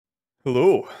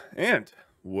Hello, and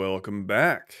welcome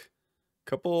back.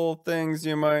 Couple things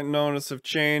you might notice have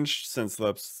changed since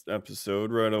last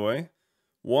episode right away.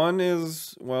 One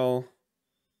is, well,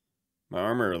 my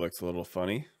armor looks a little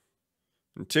funny.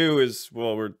 And two is,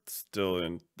 well, we're still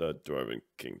in the Dwarven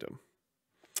Kingdom.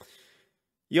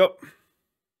 Yup,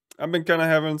 I've been kind of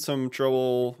having some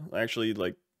trouble, actually,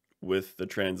 with the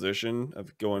transition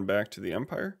of going back to the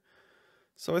Empire.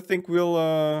 So I think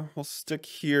we'll stick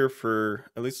here for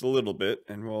at least a little bit,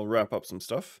 and we'll wrap up some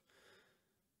stuff.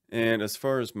 And as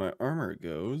far as my armor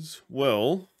goes,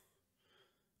 well,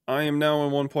 I am now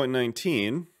in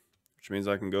 1.19, which means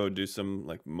I can go do some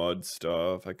like mud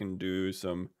stuff. I can do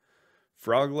some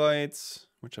frog lights,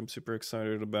 which I'm super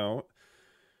excited about.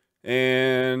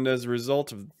 And as a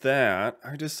result of that,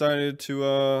 I decided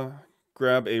to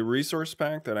grab a resource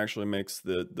pack that actually makes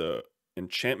the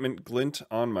enchantment glint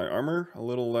on my armor a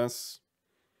little less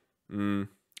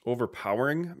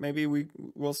overpowering, maybe we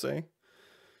will say.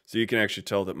 So you can actually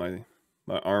tell that my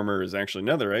armor is actually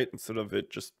netherite instead of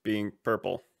it just being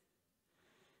purple.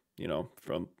 You know,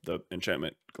 from the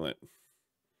enchantment glint.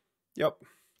 Yep.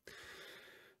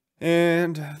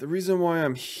 And the reason why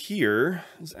I'm here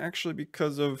is actually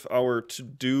because of our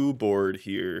to-do board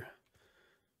here.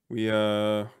 We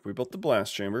built the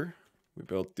blast chamber. We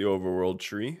built the overworld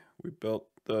tree. We built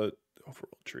the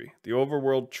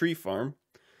overworld tree farm.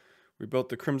 We built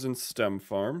the crimson stem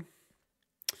farm.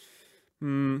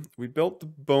 We built the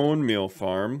bone meal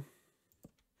farm.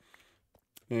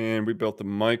 And we built the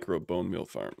micro bone meal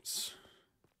farms,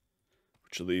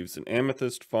 which leaves an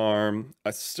amethyst farm.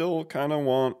 I still kind of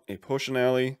want a potion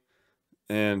alley.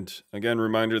 And again,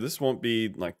 reminder, this won't be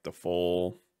like the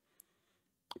full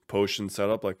potion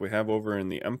setup like we have over in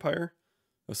the Empire.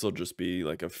 This will just be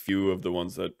like a few of the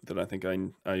ones that I think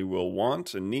I will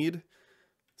want and need.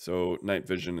 So night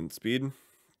vision and speed,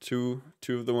 two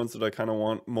of the ones that I kind of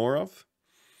want more of.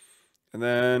 And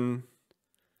then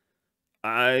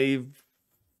I've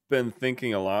been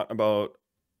thinking a lot about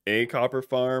a copper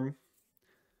farm.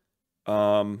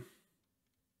 I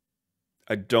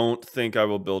don't think I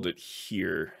will build it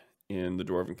here in the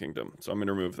Dwarven Kingdom, so I'm going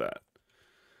to remove that.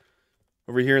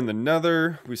 Over here in the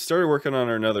Nether, we started working on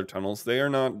our Nether tunnels. They are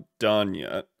not done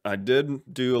yet. I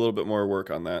did do a little bit more work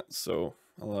on that, so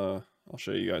I'll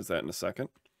show you guys that in a second.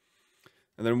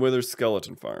 And then Wither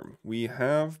Skeleton Farm. We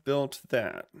have built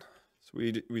that. So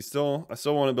I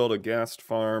still want to build a ghast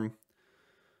farm.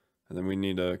 And then we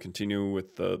need to continue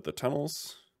with the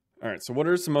tunnels. All right, so what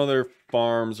are some other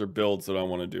farms or builds that I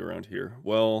want to do around here?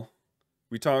 Well,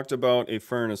 we talked about a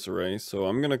furnace array, so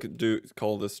I'm going to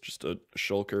call this just a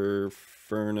shulker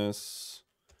furnace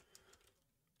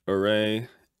array.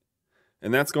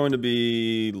 And that's going to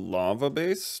be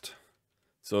lava-based.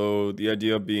 So the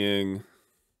idea being,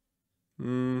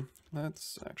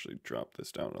 let's actually drop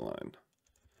this down a line.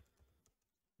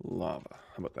 Lava,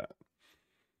 how about that?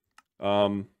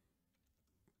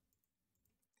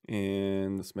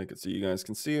 And let's make it so you guys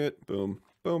can see it. Boom,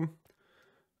 boom.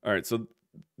 All right, so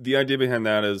the idea behind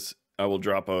that is I will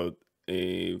drop a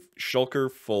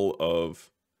shulker full of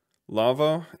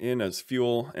lava in as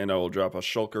fuel, and I will drop a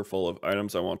shulker full of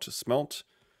items I want to smelt.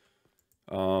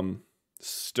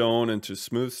 Stone into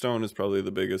smooth stone is probably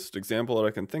the biggest example that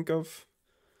I can think of.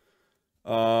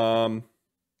 A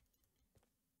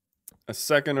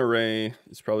second array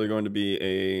is probably going to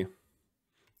be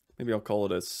maybe I'll call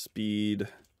it a speed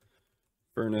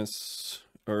furnace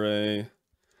array.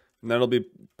 And that'll be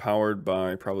powered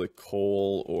by probably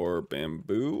coal or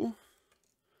bamboo.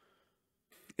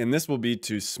 And this will be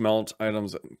to smelt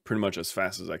items pretty much as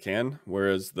fast as I can,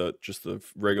 whereas just the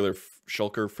regular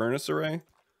shulker furnace array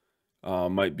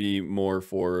might be more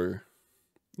for,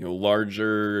 you know,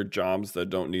 larger jobs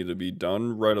that don't need to be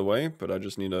done right away, but I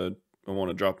want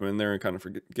to drop them in there and kind of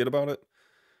forget about it.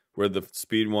 Where the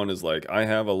speed one is like, I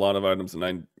have a lot of items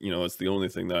and it's the only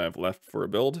thing that I have left for a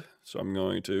build. So I'm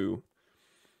going to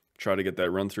try to get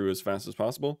that run through as fast as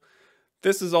possible.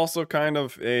 This is also kind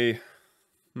of a,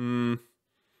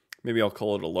 maybe I'll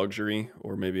call it a luxury,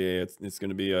 or maybe it's going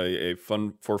to be a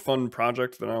fun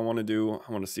project that I want to do.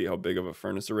 I want to see how big of a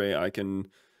furnace array I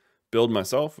can build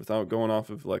myself without going off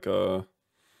of like a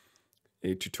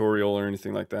tutorial or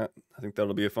anything like that. I think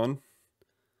that'll be fun.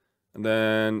 And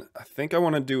then I think I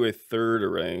want to do a third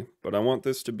array, but I want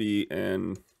this to be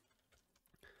an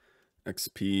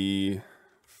XP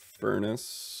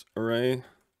furnace array.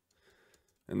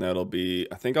 And that'll be,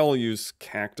 I think I'll use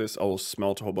cactus. I will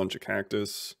smelt a whole bunch of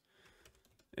cactus.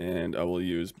 And I will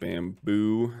use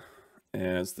bamboo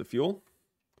as the fuel.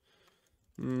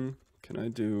 Can I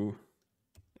do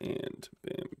and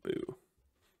bamboo?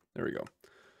 There we go.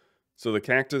 So the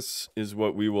cactus is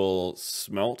what we will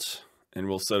smelt, and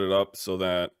we'll set it up so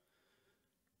that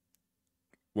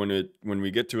when we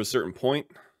get to a certain point,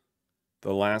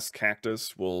 the last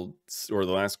cactus will, or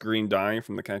the last green dye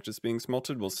from the cactus being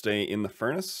smelted will stay in the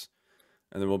furnace,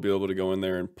 and then we'll be able to go in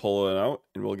there and pull it out,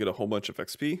 and we'll get a whole bunch of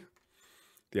XP.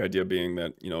 The idea being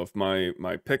that, you know, if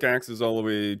my pickaxe is all the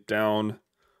way down,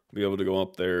 I'll be able to go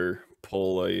up there,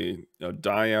 pull a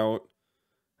dye out,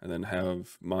 and then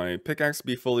have my pickaxe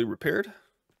be fully repaired.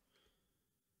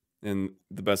 And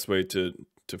the best way to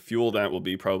fuel that will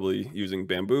be probably using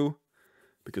bamboo,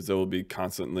 because there will be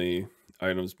constantly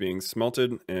items being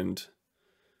smelted, and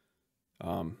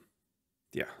yeah,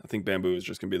 I think bamboo is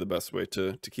just gonna be the best way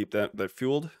to keep that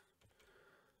fueled.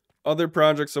 Other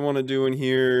projects I want to do in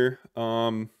here,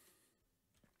 I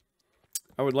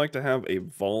would like to have a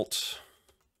vault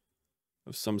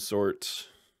of some sort,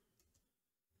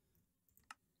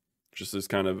 just as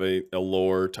kind of a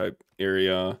lore type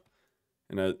area,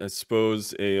 and I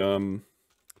suppose a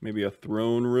maybe a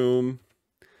throne room,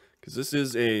 because this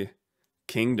is a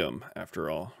kingdom after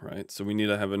all, right? So we need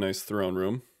to have a nice throne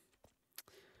room.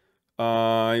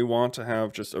 I want to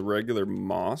have just a regular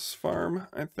moss farm,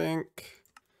 I think.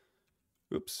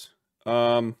 Oops.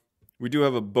 We do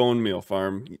have a bone meal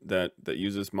farm that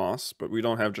uses moss, but we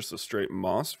don't have just a straight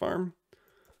moss farm.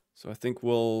 So I think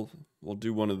we'll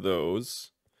do one of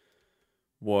those.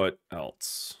 What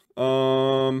else?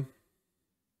 I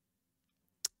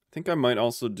think I might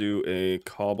also do a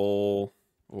cobble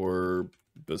or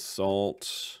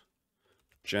basalt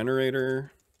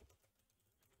generator,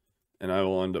 and I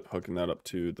will end up hooking that up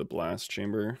to the blast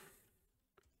chamber.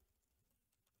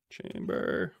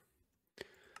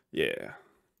 Yeah.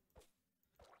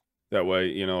 That way,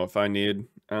 you know, if I need,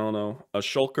 I don't know, a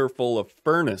shulker full of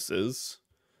furnaces,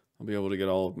 I'll be able to get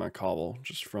all of my cobble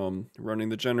just from running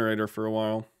the generator for a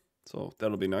while. So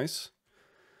that'll be nice.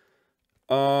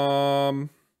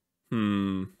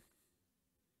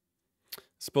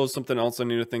 Suppose something else I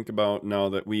need to think about now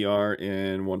that we are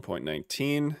in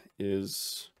 1.19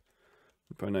 is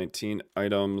 1.19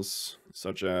 items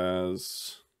such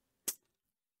as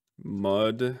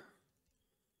mud,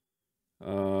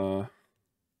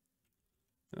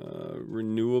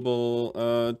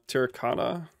 renewable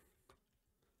terracotta,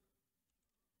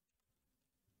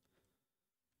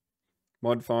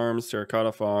 mud farms,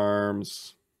 terracotta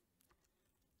farms.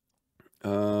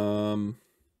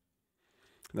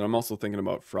 Then I'm also thinking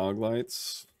about frog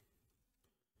lights.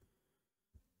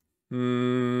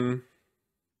 I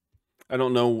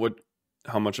don't know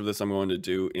how much of this I'm going to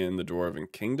do in the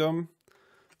Dwarven Kingdom,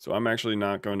 so I'm actually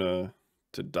not going to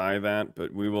dye that,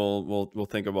 but we'll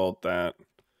think about that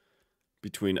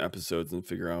between episodes and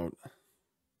figure out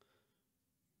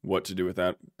what to do with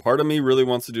that. Part of me really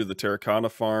wants to do the terracotta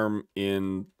farm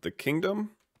in the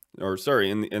kingdom, or sorry,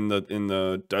 in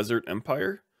the desert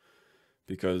empire,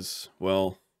 because,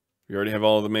 well, we already have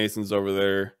all of the masons over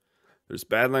there. There's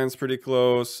Badlands pretty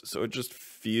close, so it just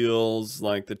feels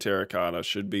like the terracotta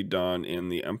should be done in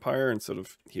the empire instead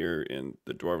of here in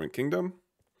the Dwarven Kingdom.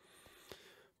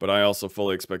 But I also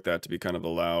fully expect that to be kind of a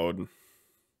loud,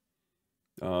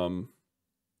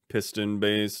 piston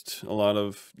based, a lot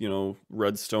of, you know,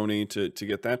 redstone-y to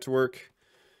get that to work.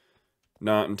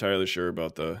 Not entirely sure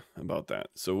about that,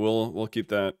 so we'll keep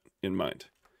that in mind.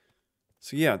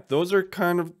 So yeah, those are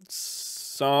kind of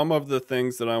some of the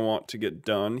things that I want to get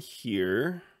done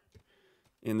here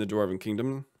in the Dwarven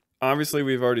Kingdom. Obviously,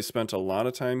 we've already spent a lot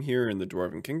of time here in the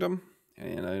Dwarven Kingdom,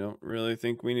 and I don't really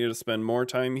think we need to spend more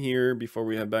time here before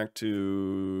we head back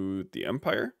to the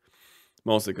Empire.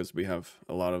 Mostly because we have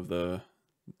a lot of the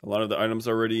items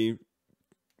already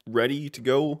ready to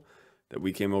go that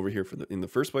we came over here for in the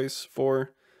first place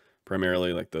for.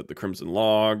 Primarily like the crimson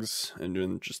logs, and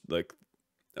then just like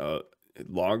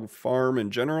log farm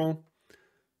in general,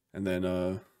 and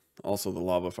then also the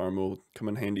lava farm will come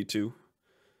in handy too.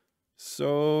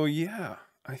 So yeah,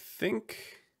 I think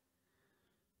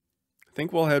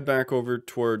we'll head back over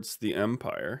towards the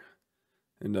Empire,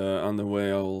 and on the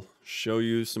way I'll show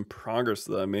you some progress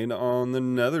that I made on the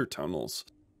nether tunnels.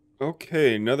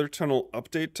 Okay, nether tunnel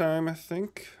update time, I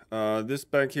think. This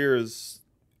back here is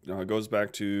goes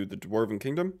back to the Dwarven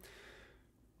Kingdom.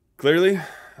 Clearly,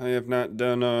 I have not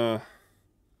done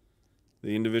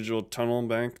the individual tunnel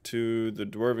back to the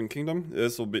Dwarven Kingdom.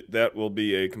 That will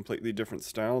be a completely different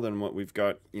style than what we've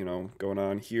got, you know, going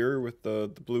on here with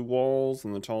the blue walls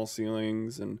and the tall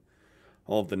ceilings and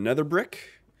all of the nether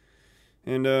brick.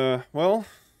 And well,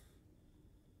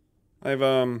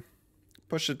 I've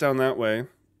pushed it down that way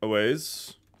a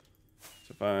ways.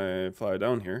 So if I fly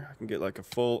down here, I can get like a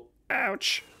full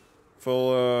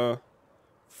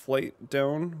flight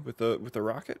down with a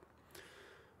rocket.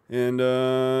 And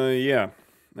yeah,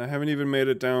 I haven't even made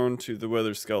it down to the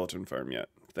Weather Skeleton Farm yet.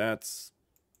 That's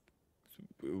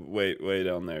way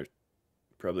down there.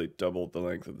 Probably double the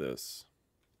length of this.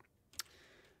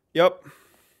 Yep.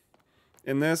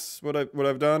 In this, what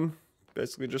I've done,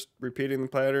 basically just repeating the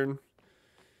pattern.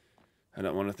 I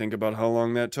don't want to think about how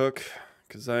long that took,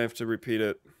 because I have to repeat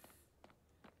it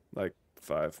like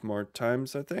 5 more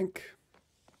times, I think.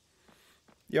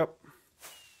 Yep.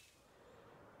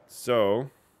 So,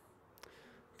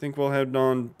 I think we'll head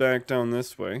on back down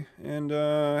this way and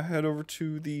head over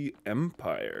to the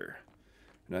Empire.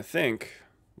 And I think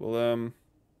we'll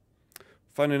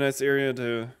find a nice area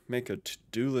to make a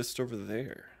to-do list over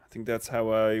there. I think that's how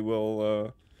I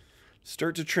will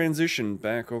start to transition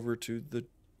back over to the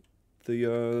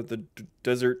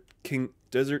Desert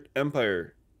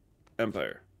Empire.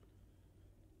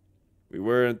 We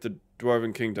were at the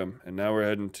Dwarven Kingdom, and now we're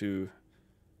heading to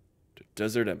the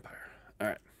Desert Empire. All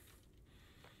right,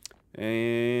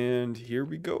 and here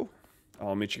we go.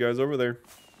 I'll meet you guys over there.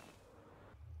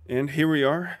 And here we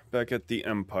are, back at the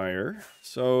Empire.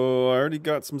 So I already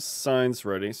got some signs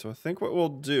ready. So I think what we'll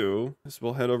do is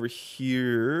we'll head over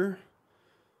here.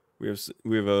 We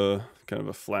have a kind of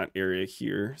a flat area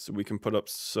here, so we can put up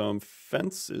some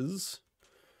fences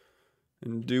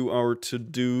and do our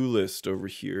to-do list over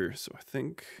here. So I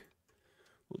think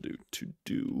we'll do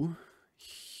to-do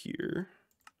here.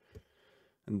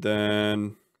 And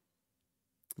then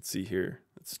let's see here.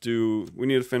 We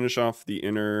need to finish off the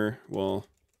inner, well,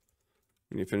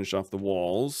 we need to finish off the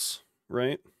walls,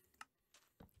 right?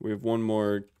 We have one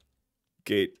more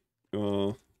gate.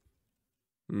 It's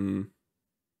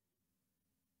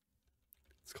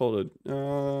called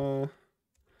a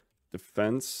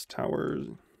defense tower.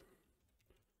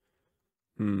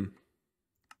 I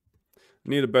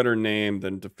need a better name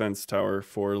than defense tower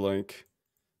for, like,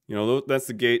 you know, that's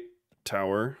the gate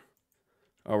tower.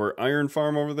 Our iron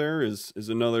farm over there is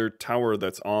another tower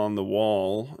that's on the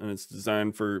wall, and it's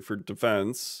designed for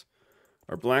defense.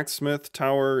 Our blacksmith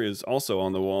tower is also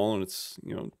on the wall, and it's,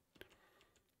 you know,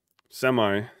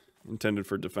 semi intended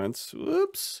for defense.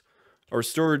 Whoops. Our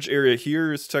storage area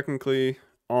here is technically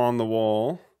on the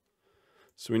wall,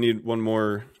 so we need one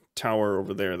more tower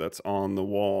over there that's on the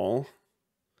wall.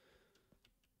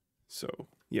 So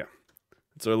yeah,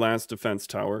 it's our last defense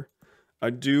tower. I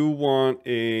do want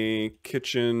a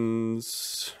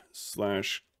kitchens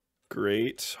 /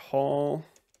 grate hall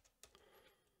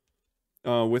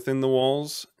within the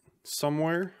walls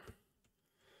somewhere.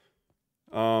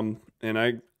 And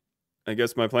I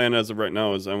guess my plan as of right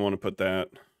now is I want to put that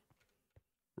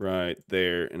right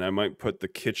there, and I might put the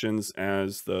kitchens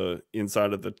as the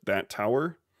inside of that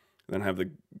tower, and then have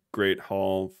the grate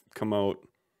hall come out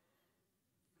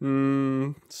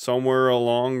somewhere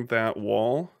along that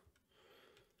wall.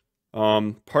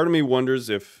 Part of me wonders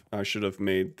if I should have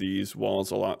made these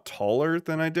walls a lot taller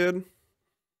than I did.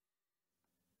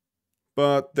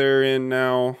 But they're in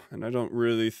now, and I don't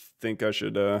really think I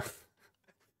should, don't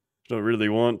really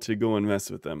want to go and mess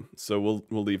with them. So we'll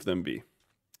leave them be.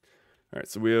 Alright,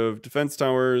 so we have defense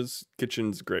towers,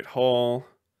 kitchens, great hall,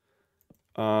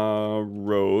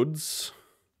 roads.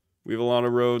 We have a lot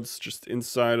of roads just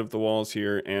inside of the walls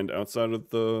here and outside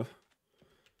of the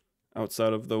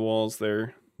walls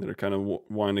there that are kind of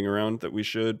winding around that we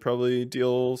should probably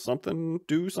do something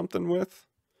with.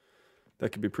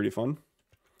 That could be pretty fun.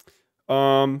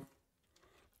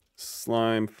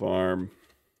 Slime farm.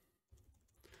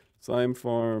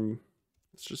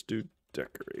 Let's just do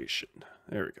decoration.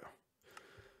 There we go.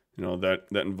 You know, that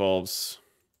involves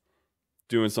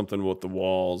doing something with the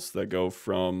walls that go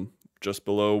from just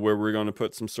below where we're going to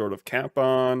put some sort of cap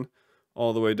on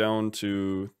all the way down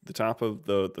to the top of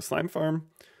the slime farm.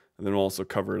 And then we'll also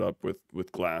cover it up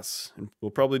with glass. And we'll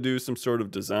probably do some sort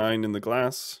of design in the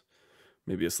glass.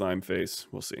 Maybe a slime face.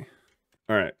 We'll see.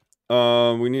 All right.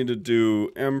 We need to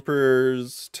do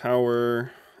Emperor's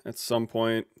Tower at some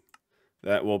point.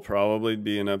 That will probably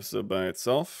be an episode by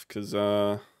itself, because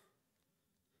I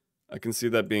can see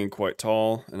that being quite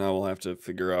tall, and I will have to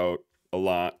figure out a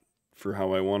lot for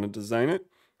how I want to design it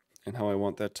and how I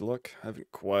want that to look. I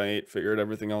haven't quite figured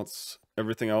everything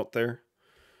out there.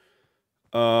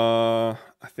 I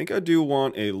think I do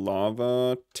want a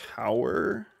lava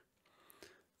tower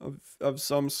of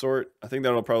some sort. I think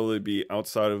that'll probably be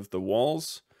outside of the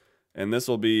walls, and this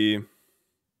will be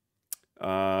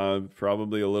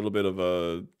probably a little bit of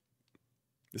a...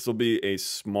 This will be a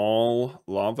small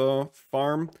lava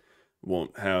farm.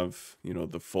 Won't have, you know,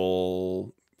 the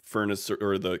full furnace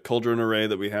or the cauldron array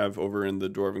that we have over in the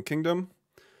Dwarven Kingdom,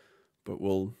 but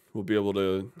we'll be able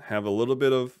to have a little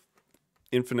bit of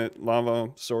infinite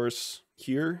lava source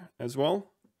here as well.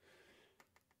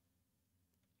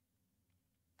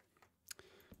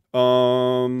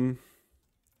 I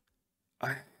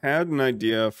had an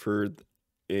idea for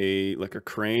a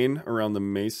crane around the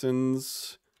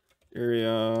masons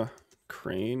area.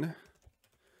 Crane.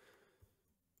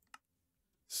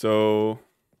 So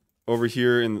over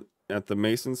here at the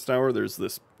mason's tower, there's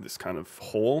this kind of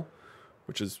hole,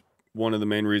 which is one of the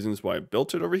main reasons why I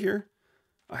built it over here.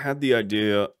 I had the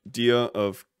idea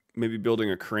of maybe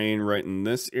building a crane right in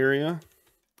this area,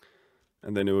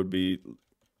 and then it would be,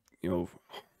 you know,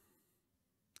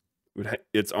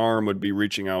 its arm would be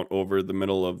reaching out over the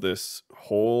middle of this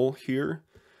hole here,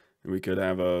 and we could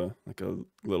have a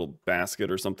little basket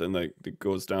or something that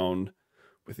goes down,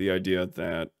 with the idea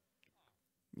that,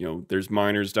 you know, there's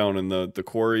miners down in the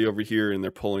quarry over here, and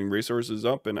they're pulling resources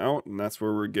up and out, and that's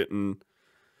where we're getting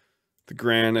the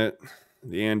granite,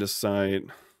 the andesite,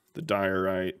 the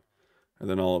diorite, and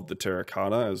then all of the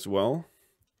terracotta as well.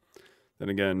 Then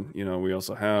again, you know, we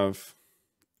also have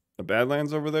the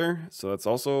Badlands over there, so that's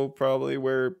also probably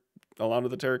where a lot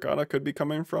of the terracotta could be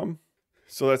coming from.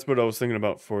 So that's what I was thinking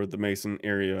about for the Mason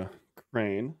area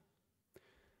crane.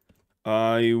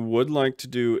 I would like to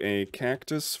do a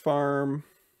cactus farm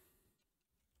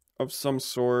of some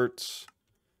sort.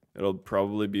 It'll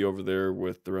probably be over there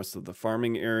with the rest of the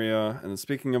farming area. And then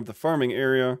speaking of the farming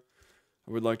area,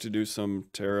 I would like to do some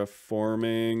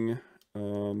terraforming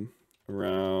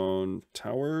around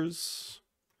towers.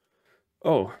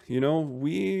 Oh, you know,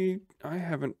 I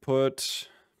haven't put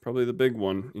probably the big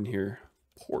one in here,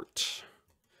 port.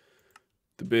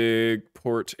 The big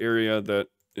port area that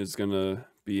is gonna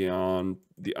be on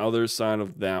the other side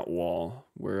of that wall,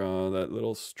 where that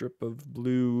little strip of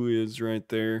blue is right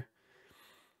there.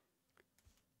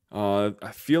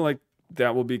 I feel like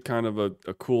that will be kind of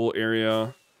a cool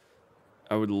area.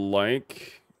 I would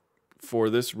like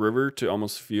for this river to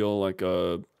almost feel like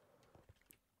the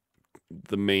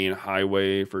main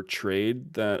highway for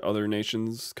trade, that other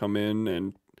nations come in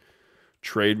and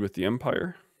trade with the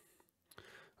Empire.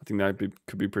 I think that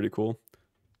could be pretty cool.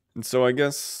 And so I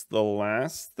guess the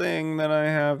last thing that I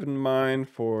have in mind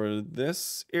for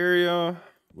this area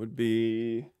would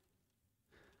be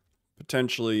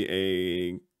potentially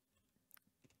a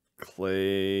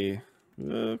clay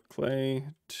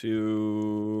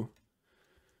to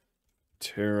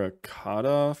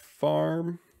terracotta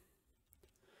farm.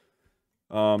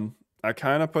 I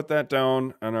kind of put that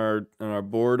down on our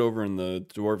board over in the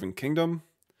Dwarven Kingdom.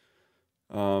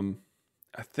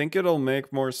 I think it'll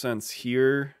make more sense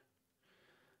here,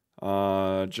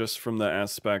 just from the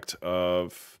aspect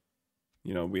of,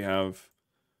 you know, we have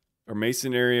our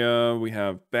Mason area, we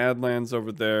have Badlands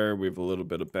over there, we have a little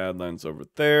bit of Badlands over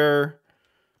there.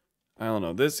 I don't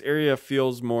know, this area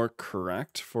feels more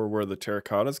correct for where the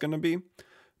terracotta is going to be.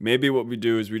 Maybe what we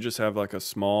do is we just have like a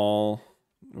small,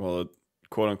 well,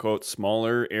 quote-unquote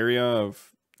smaller area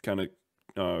of kind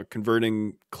of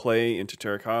converting clay into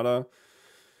terracotta,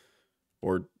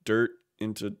 or dirt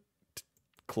into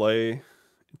clay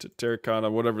into terracotta,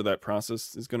 whatever that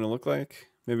process is going to look like.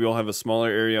 Maybe we'll have a smaller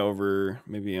area over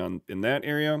maybe in that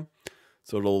area,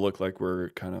 so it'll look like we're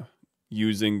kind of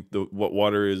using what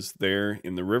water is there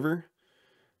in the river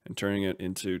and turning it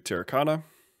into terracotta.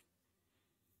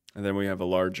 And then we have a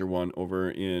larger one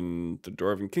over in the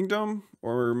Dwarven Kingdom,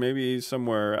 or maybe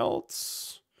somewhere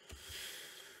else.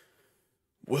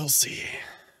 We'll see.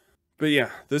 But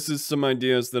yeah, this is some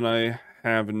ideas that I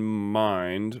have in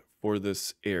mind for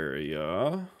this area.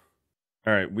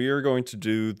 All right, we are going to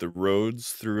do the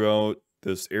roads throughout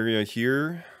this area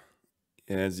here,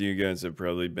 as you guys have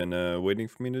probably been waiting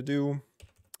for me to do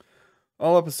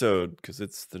all episode, because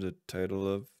it's the title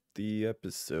of the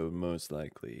episode, most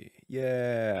likely.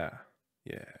 Yeah.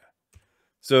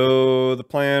 So the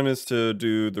plan is to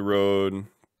do the road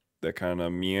that kind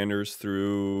of meanders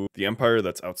through the Empire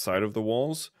that's outside of the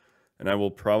walls. And I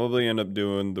will probably end up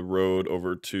doing the road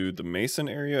over to the Mason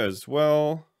area as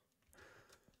well.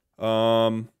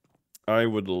 I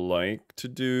would like to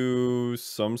do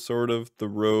some sort of the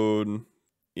road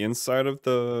inside of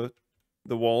the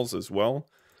walls as well.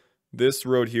 This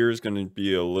road here is going to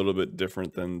be a little bit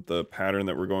different than the pattern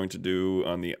that we're going to do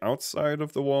on the outside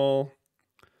of the wall.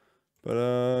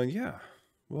 But yeah,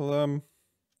 well, I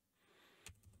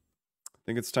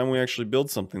think it's time we actually build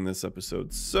something this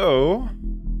episode. So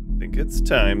I think it's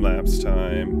time-lapse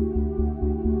time.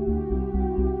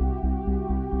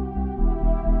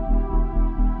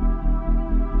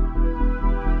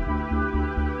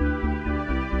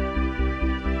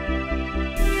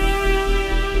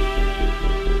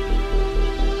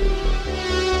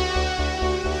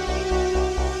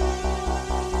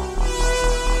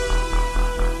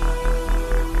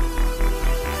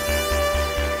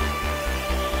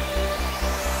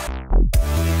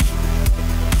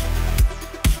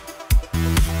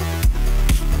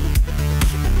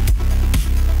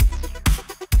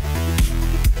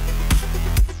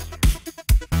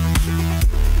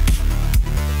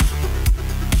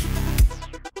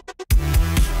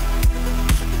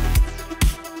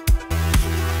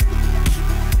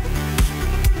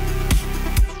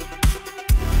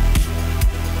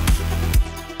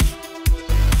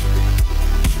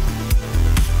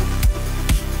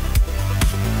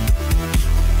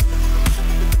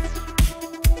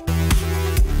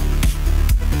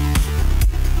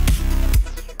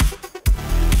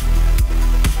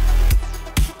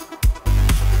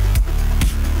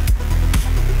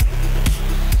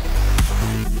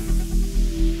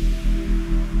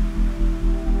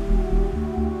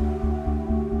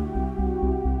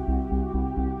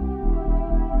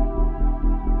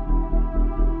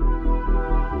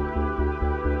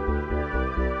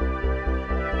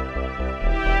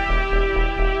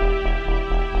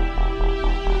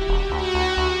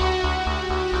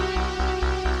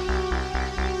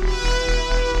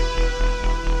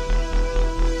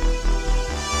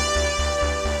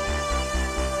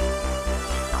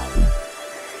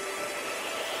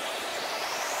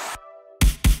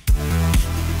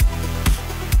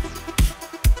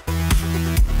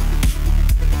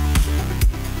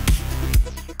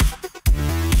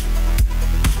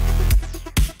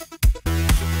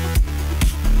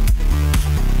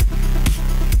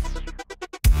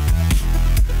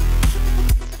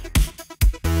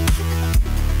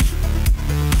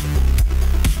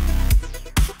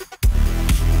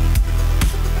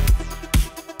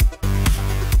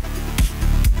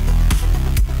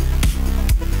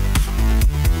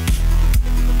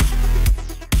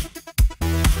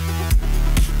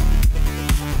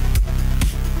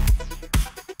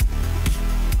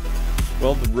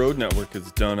 road network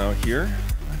is done out here.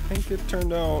 I think it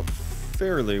turned out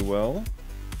fairly well.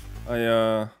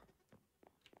 I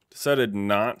decided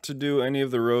not to do any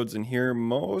of the roads in here,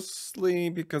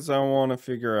 mostly because I want to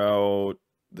figure out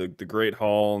the Great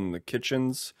Hall and the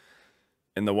kitchens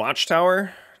and the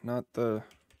watchtower, not the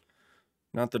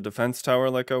defense tower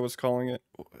like I was calling it.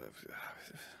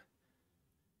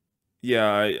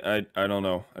 Yeah, I don't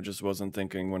know. I just wasn't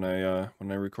thinking when I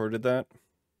recorded that.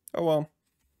 Oh well.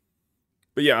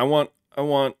 But yeah, I want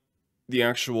the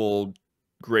actual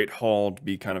Great Hall to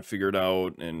be kind of figured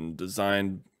out and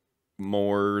designed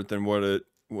more than what it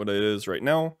is right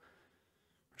now.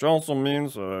 Which also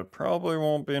means it probably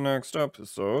won't be next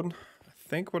episode. I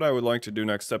think what I would like to do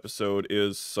next episode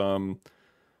is some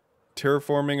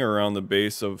terraforming around the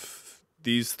base of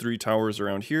these 3 towers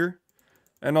around here.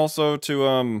 And also to,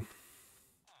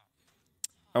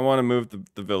 I want to move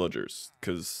the villagers,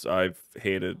 because I've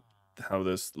hated how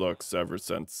this looks ever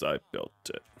since I built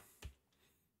it.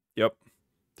 Yep.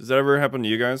 Does that ever happen to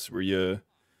you guys, where you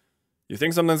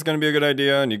think something's going to be a good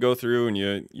idea, and you go through and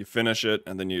you finish it,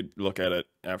 and then you look at it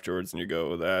afterwards and you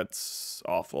go, that's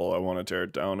awful, I want to tear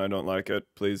it down, I don't like it,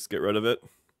 please get rid of it.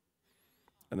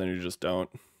 And then you just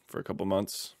don't for a couple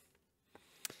months.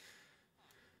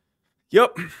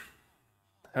 Yep.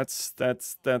 That's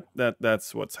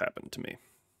what's happened to me.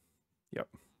 Yep.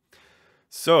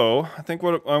 So, I think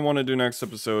what I want to do next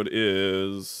episode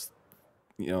is,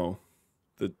 you know,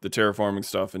 the terraforming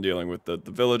stuff and dealing with the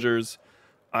villagers.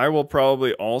 I will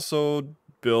probably also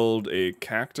build a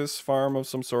cactus farm of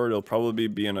some sort. It'll probably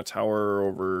be in a tower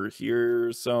over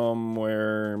here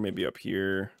somewhere, maybe up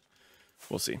here.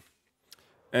 We'll see.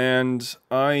 And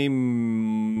I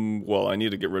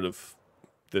need to get rid of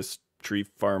this tree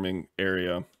farming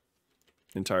area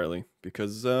entirely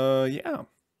because, yeah.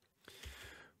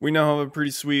 We now have a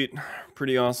pretty sweet,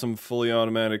 pretty awesome, fully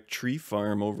automatic tree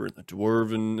farm over in the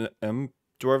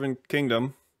Dwarven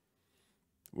Kingdom.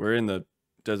 We're in the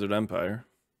Desert Empire.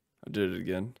 I did it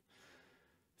again.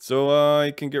 So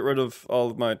I can get rid of all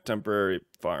of my temporary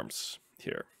farms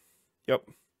here. Yep.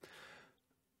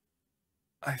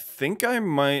 I think I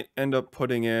might end up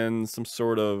putting in some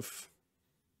sort of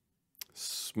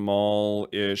small-ish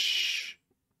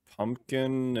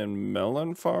pumpkin and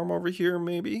melon farm over here,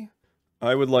 maybe?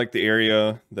 I would like the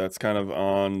area that's kind of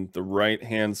on the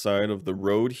right-hand side of the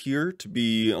road here to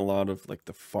be a lot of like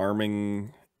the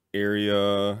farming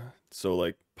area. So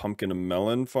like pumpkin and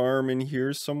melon farm in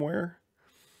here somewhere.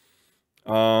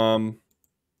 And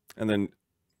then,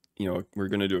 you know, we're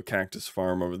going to do a cactus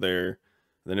farm over there.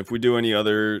 Then if we do any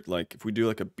other, like if we do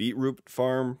like a beetroot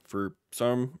farm for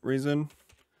some reason,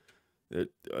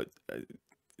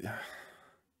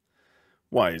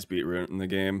 why is beetroot in the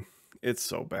game? It's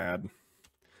so bad.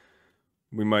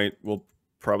 We'll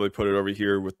probably put it over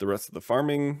here with the rest of the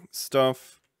farming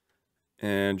stuff,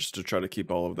 and just to try to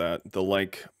keep all of the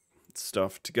like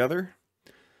stuff together.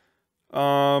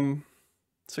 So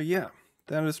yeah,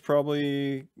 that is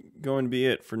probably going to be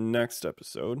it for next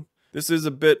episode. This is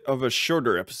a bit of a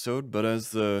shorter episode, but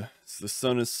as the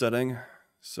sun is setting,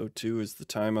 so too is the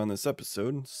time on this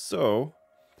episode. So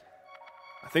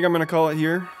I think I'm going to call it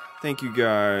here. Thank you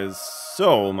guys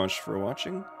so much for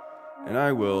watching, and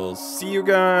I will see you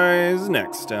guys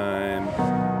next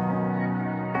time.